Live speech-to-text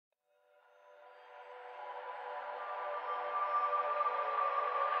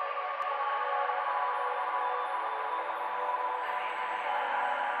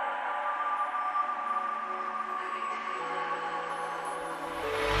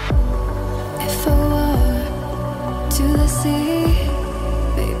to the sea.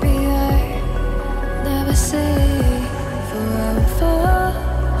 Baby, I never say, for I will fall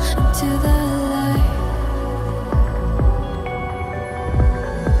into the light.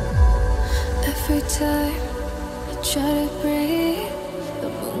 Every time I try to breathe, the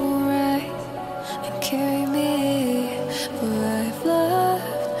moon will rise and carry me. For I have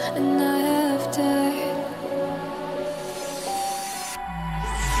loved and I have died.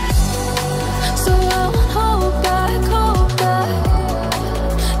 So I won't hold back, hold back.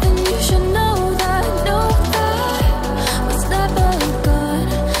 And you should know that what's never gone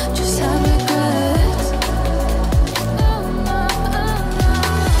just have regrets.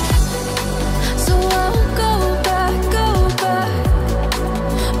 So I won't go back, go back.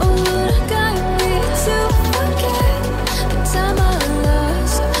 Oh, would have guide me to forget the time I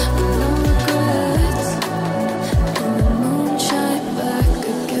lost with no regrets. And the moon shine back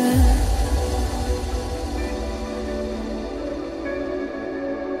again.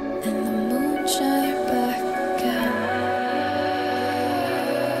 And the moon shine back again.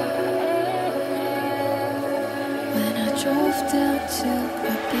 When I drove down to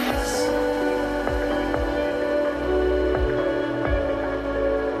abyss,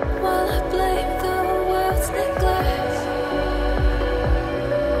 while I blame the world's neglect,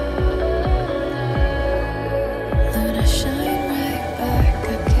 then I shine right back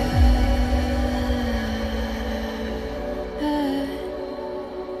again.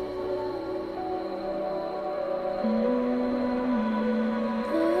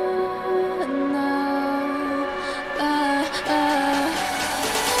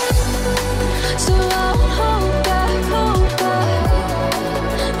 So I won't hold back, hold back.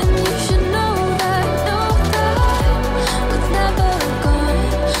 And you should know that what's never gone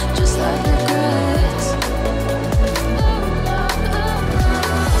just like regrets.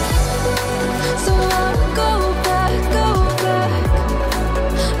 So I won't go back, go back.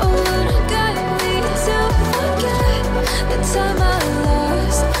 Oh, would have guide me to forget the time I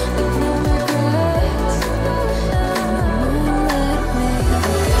lost with no regrets. And the moon let me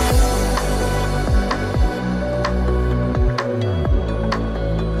forget.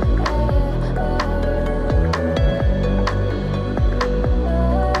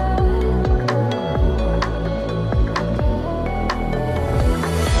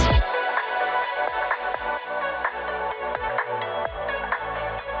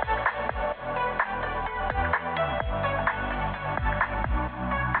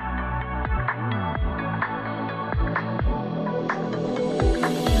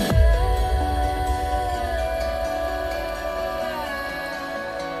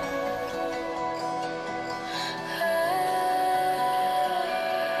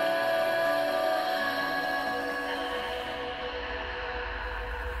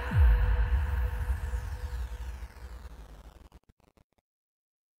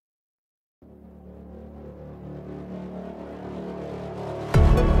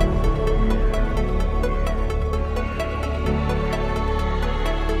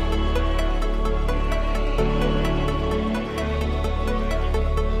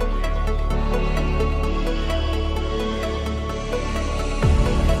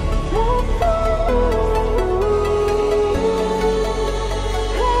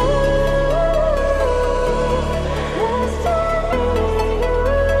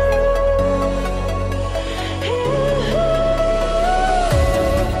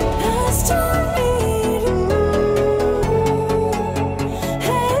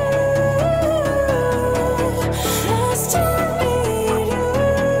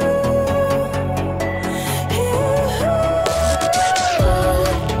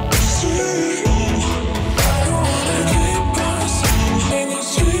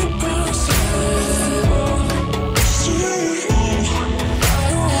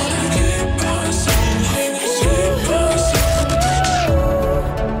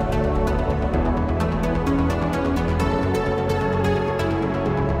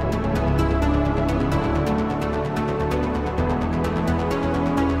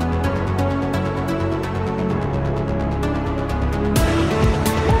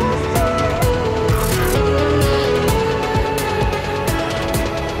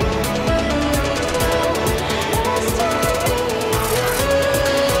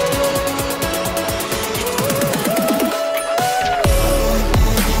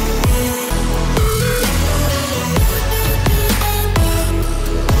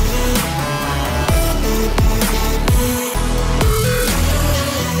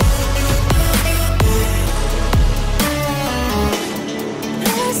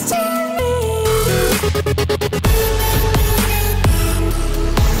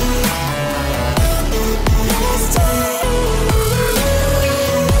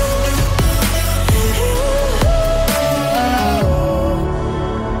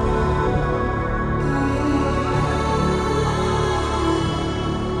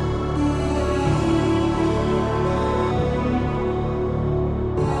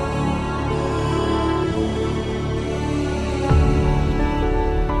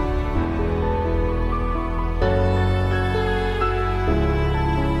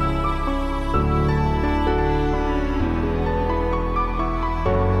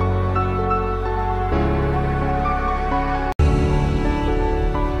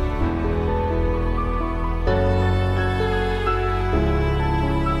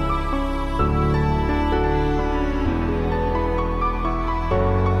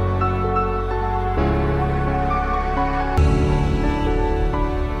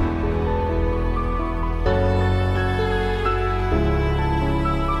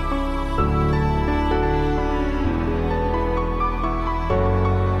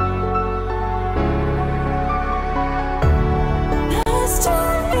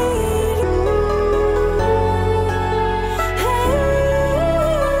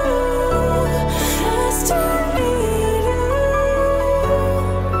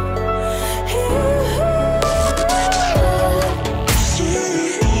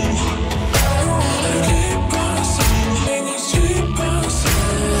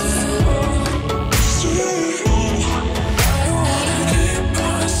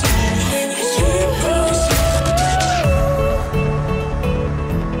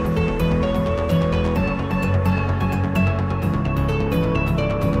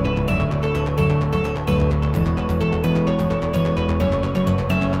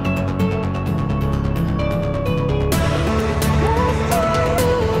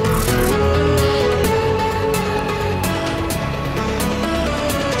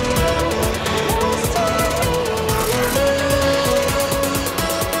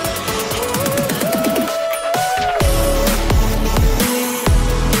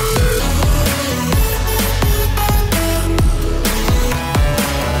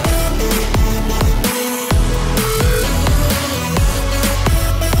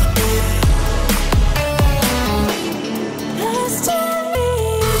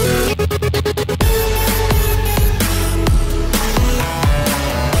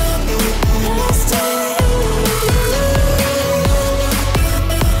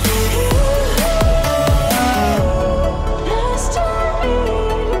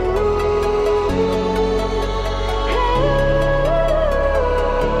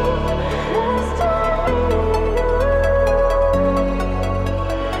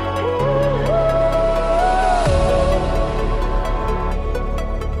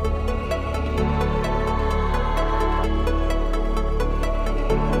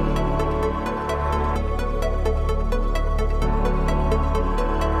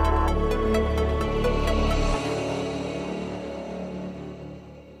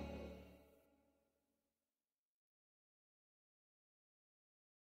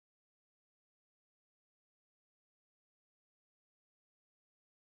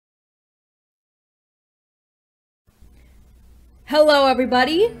 Hello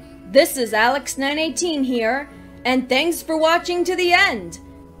everybody, this is Alex918 here, and thanks for watching to the end,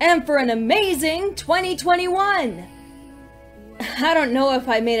 and for an amazing 2021! I don't know if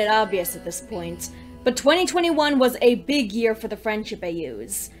I made it obvious at this point, but 2021 was a big year for the Friendship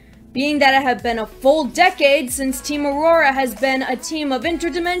AUs, being that it had been a full decade since Team Aurora has been a team of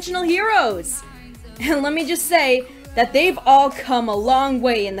interdimensional heroes! And let me just say that they've all come a long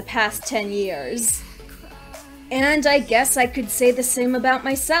way in the past 10 years. And I guess I could say the same about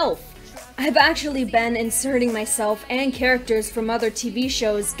myself. I've actually been inserting myself and characters from other TV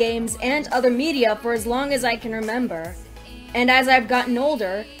shows, games, and other media for as long as I can remember. And as I've gotten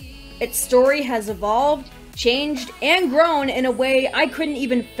older, its story has evolved, changed, and grown in a way I couldn't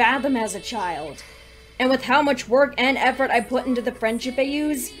even fathom as a child. And with how much work and effort I put into the Friendship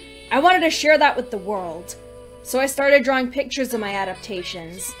AUs, I wanted to share that with the world. So I started drawing pictures of my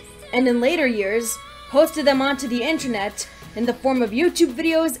adaptations, and in later years, posted them onto the internet in the form of YouTube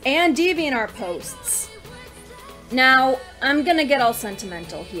videos and DeviantArt posts. Now, I'm gonna get all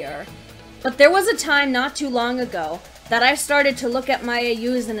sentimental here, but there was a time not too long ago that I started to look at my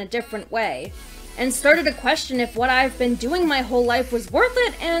AUs in a different way, and started to question if what I've been doing my whole life was worth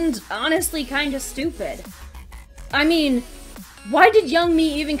it and honestly kinda stupid. I mean, why did young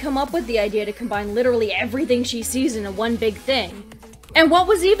me even come up with the idea to combine literally everything she sees into one big thing? And what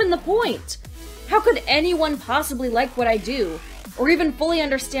was even the point? How could anyone possibly like what I do, or even fully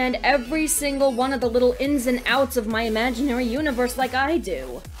understand every single one of the little ins and outs of my imaginary universe like I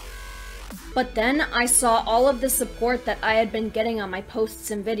do? But then I saw all of the support that I had been getting on my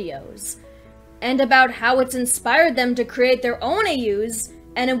posts and videos, and about how it's inspired them to create their own AUs,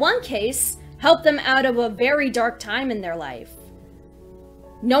 and in one case, help them out of a very dark time in their life.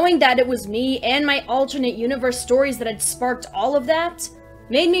 Knowing that it was me and my alternate universe stories that had sparked all of that,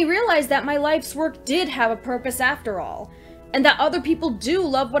 made me realize that my life's work did have a purpose after all, and that other people do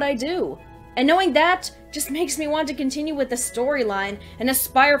love what I do. And knowing that just makes me want to continue with the storyline and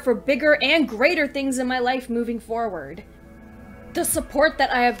aspire for bigger and greater things in my life moving forward. The support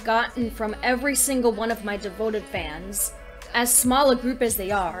that I have gotten from every single one of my devoted fans, as small a group as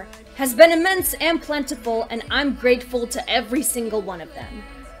they are, has been immense and plentiful, and I'm grateful to every single one of them.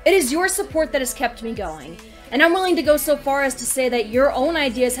 It is your support that has kept me going, and I'm willing to go so far as to say that your own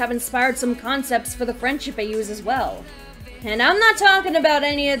ideas have inspired some concepts for the Friendship AUs as well. And I'm not talking about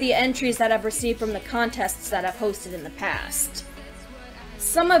any of the entries that I've received from the contests that I've hosted in the past.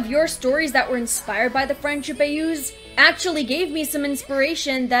 Some of your stories that were inspired by the Friendship AUs actually gave me some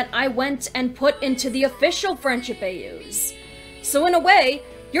inspiration that I went and put into the official Friendship AUs. So in a way,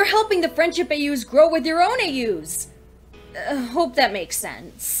 you're helping the Friendship AUs grow with your own AUs. Hope that makes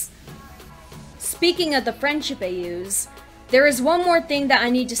sense. Speaking of the Friendship AUs, there is one more thing that I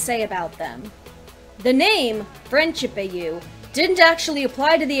need to say about them. The name, Friendship AU, didn't actually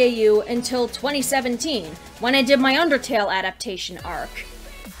apply to the AU until 2017, when I did my Undertale adaptation arc.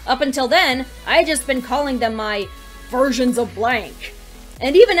 Up until then, I had just been calling them my versions of blank.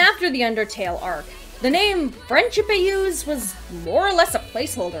 And even after the Undertale arc, the name Friendship AUs was more or less a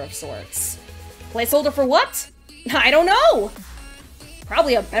placeholder of sorts. Placeholder for what? I don't know!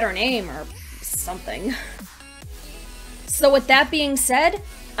 Probably a better name or something. So with that being said,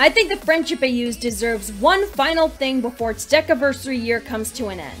 I think the Friendship AUs deserves one final thing before its Decaversary year comes to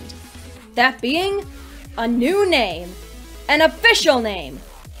an end. That being, a new name. An official name.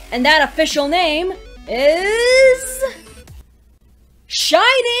 And that official name is...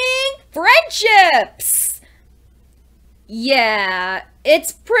 Shining Friendships! Yeah,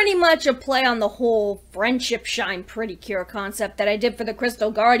 it's pretty much a play on the whole Friendship Shine Pretty Cure concept that I did for the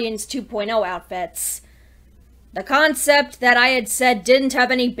Crystal Guardians 2.0 outfits. The concept that I had said didn't have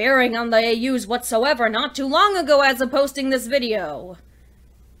any bearing on the AUs whatsoever not too long ago as of posting this video.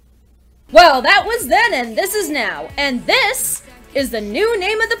 Well, that was then and this is now, and this is the new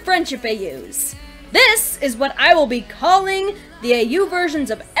name of the Friendship AUs. This is what I will be calling the AU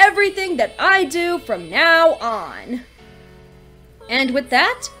versions of everything that I do from now on. And with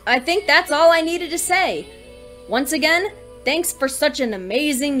that, I think that's all I needed to say. Once again, thanks for such an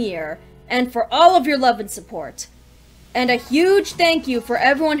amazing year, and for all of your love and support. And a huge thank you for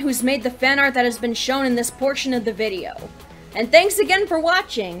everyone who's made the fan art that has been shown in this portion of the video. And thanks again for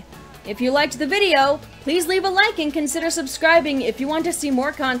watching. If you liked the video, please leave a like and consider subscribing if you want to see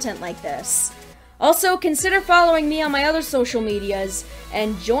more content like this. Also, consider following me on my other social medias,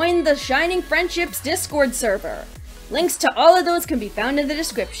 and join the Shining Friendships Discord server. Links to all of those can be found in the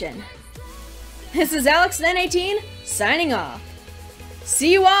description. This is Alex918, signing off.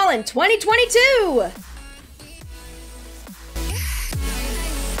 See you all in 2022!